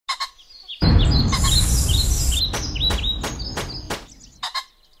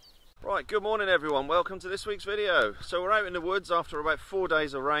Right, good morning everyone, welcome to this week's video. So we're out in the woods after about 4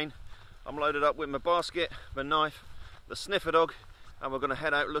 days of rain. I'm loaded up with my basket, my knife, the sniffer dog, and we're going to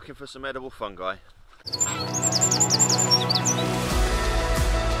head out looking for some edible fungi.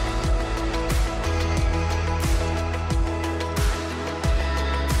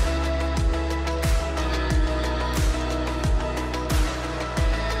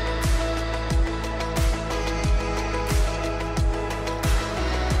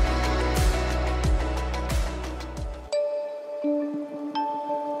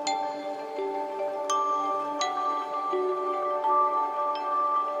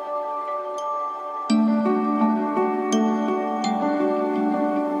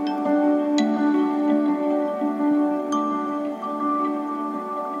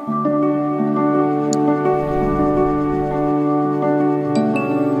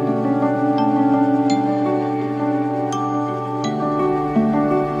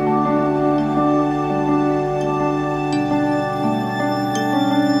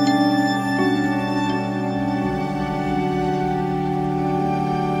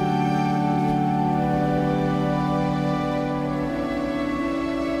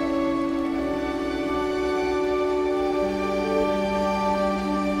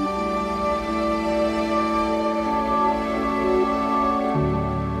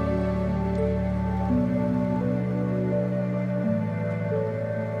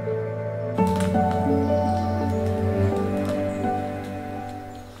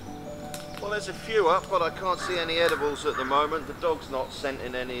 There's a few up, but I can't see any edibles at the moment. The dog's not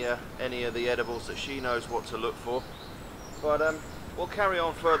scenting any of the edibles that she knows what to look for. But we'll carry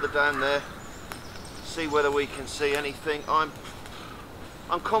on further down there, see whether we can see anything. I'm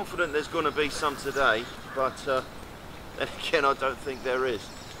confident there's going to be some today, but then again I don't think there is.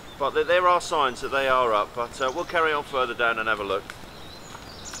 But there are signs that they are up, but we'll carry on further down and have a look.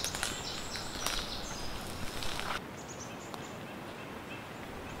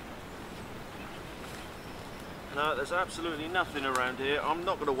 No, there's absolutely nothing around here. I'm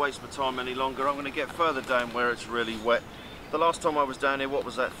not going to waste my time any longer. I'm going to get further down where it's really wet. The last time I was down here, what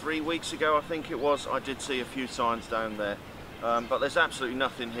was that, 3 weeks ago I think it was, I did see a few signs down there. But there's absolutely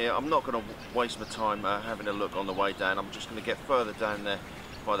nothing here. I'm not going to waste my time having a look on the way down. I'm just going to get further down there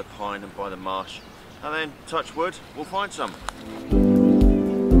by the pine and by the marsh. And then, touch wood, we'll find some.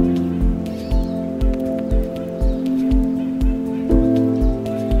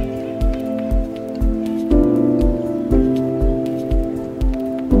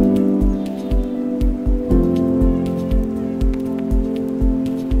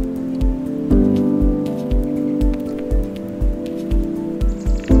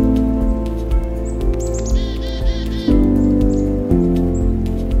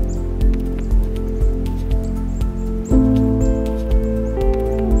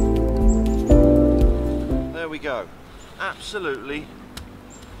 Absolutely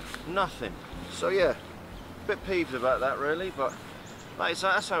nothing. So yeah, a bit peeved about that really, but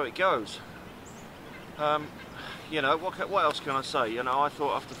that's how it goes. You know, what else can I say? You know, I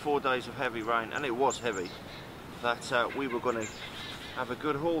thought after 4 days of heavy rain, and it was heavy, that we were going to have a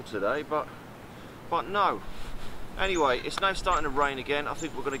good haul today, but no. Anyway, it's now starting to rain again. I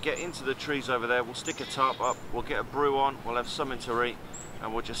think we're going to get into the trees over there. We'll stick a tarp up, we'll get a brew on, we'll have something to eat,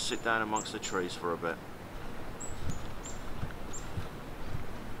 and we'll just sit down amongst the trees for a bit.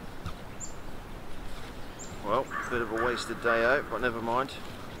 Well, bit of a wasted day out, but never mind.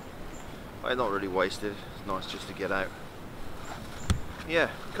 Well, not really wasted, it's nice just to get out. Yeah,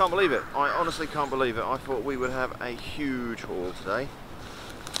 can't believe it. I honestly can't believe it. I thought we would have a huge haul today.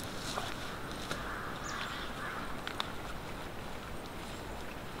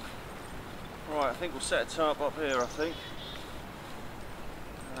 Right, I think we'll set a tarp up here, I think.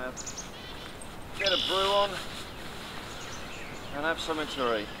 Get a brew on and have something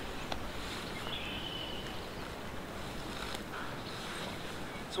to eat.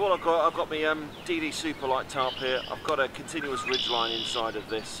 So what I've got my DD Superlight tarp here. I've got a continuous ridge line inside of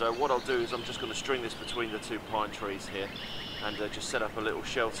this, so what I'll do is I'm just going to string this between the 2 pine trees here and just set up a little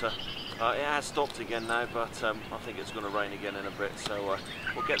shelter. It has stopped again now, but I think it's going to rain again in a bit, so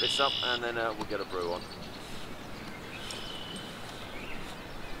we'll get this up and then we'll get a brew on.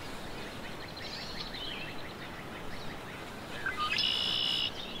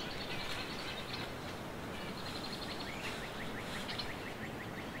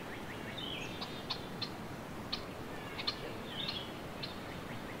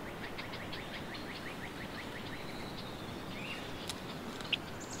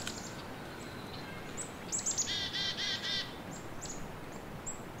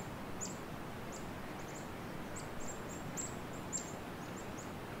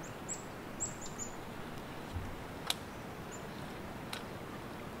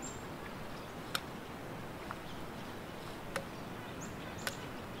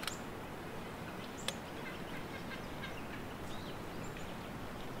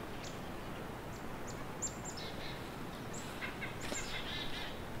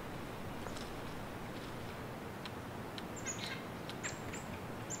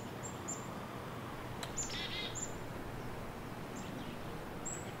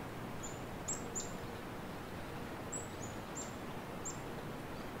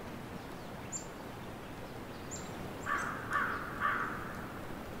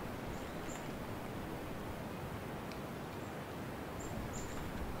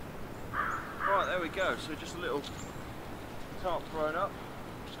 there we go. So just a little tarp thrown up.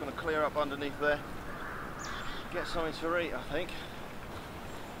 Just going to clear up underneath there. Get something to eat, I think.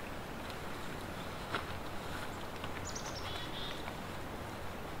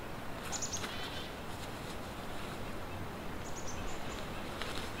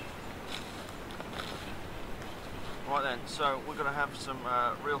 Right then, so we're going to have some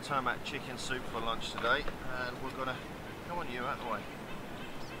real tarmac chicken soup for lunch today, and we're going to, come on you, out of the way.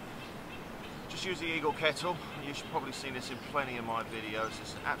 Just use the Eagle kettle. You should probably seen this in plenty of my videos.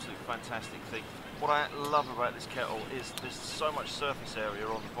 It's an absolute fantastic thing. What I love about this kettle is there's so much surface area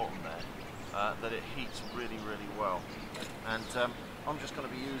on the bottom there that it heats really, really well. And I'm just going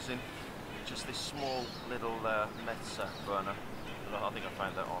to be using just this small little Metza burner. I think I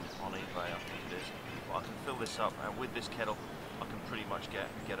found that on eBay, I think it is. But I can fill this up, and with this kettle I can pretty much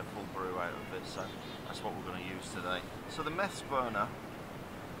get a full brew out of it, so that's what we're going to use today. So the Metza burner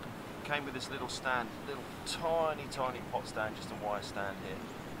came with this little stand, little tiny pot stand, just a wire stand here.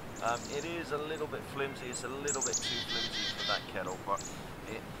 It is a little bit flimsy, it's a little bit too flimsy for that kettle, but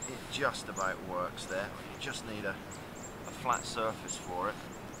it just about works there. You just need a flat surface for it.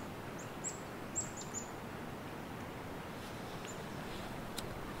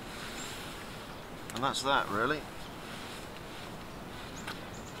 And that's that really.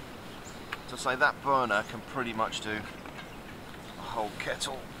 To say that burner can pretty much do a whole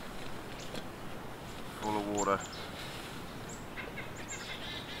kettle full of water.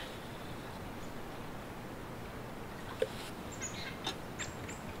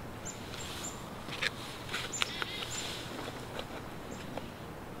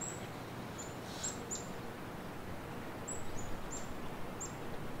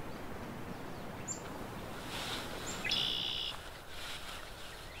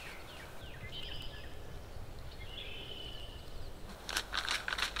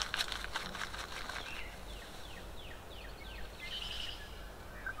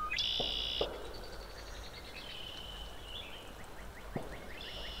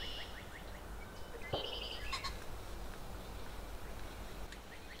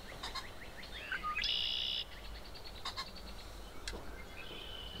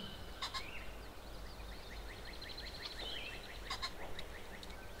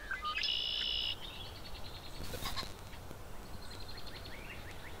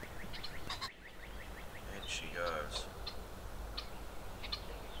 She goes.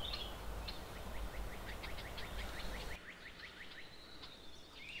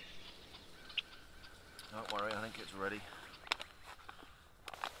 Don't worry, I think it's ready.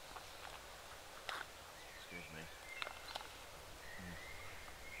 Excuse me.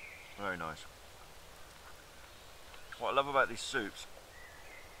 Very nice. What I love about these soups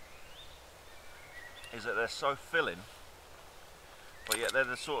is that they're so filling, but yet they're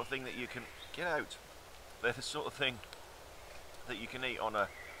the sort of thing that you can get out. They're the sort of thing that you can eat on a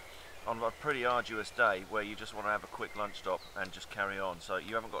pretty arduous day where you just want to have a quick lunch stop and just carry on. So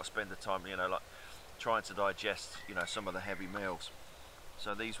you haven't got to spend the time, you know, like trying to digest, you know, some of the heavy meals.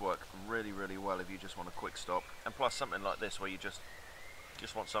 So these work really, really well if you just want a quick stop. And plus something like this where you just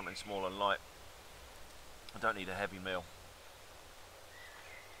want something small and light. I don't need a heavy meal.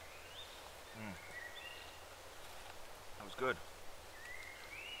 That was good.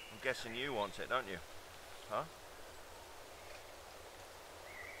 I'm guessing you want it, don't you? Huh?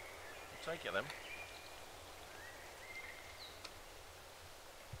 I'll take it then.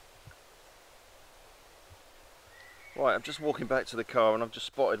 Right, I'm just walking back to the car and I've just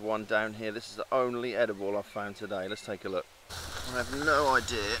spotted one down here. This is the only edible I've found today. Let's take a look. I have no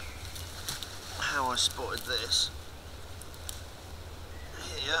idea how I spotted this.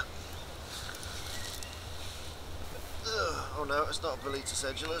 Here. Oh no, it's not a Boletus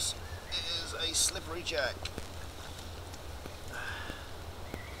edulus. It is a slippery jack.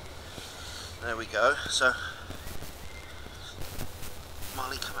 There we go. So,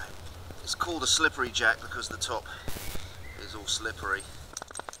 Molly, come out. It's called a slippery jack because the top is all slippery.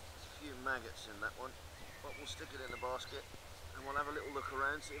 There's a few maggots in that one, but we'll stick it in the basket and we'll have a little look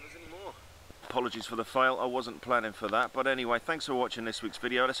around, see if there's any more. Apologies for the fail, I wasn't planning for that, but anyway, thanks for watching this week's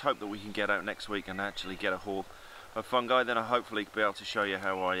video. Let's hope that we can get out next week and actually get a haul of fungi, then I'll hopefully be able to show you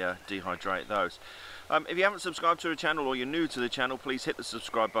how I dehydrate those. If you haven't subscribed to the channel or you're new to the channel, please hit the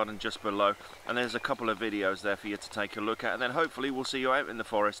subscribe button just below, and there's a couple of videos there for you to take a look at, and then hopefully we'll see you out in the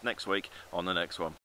forest next week on the next one.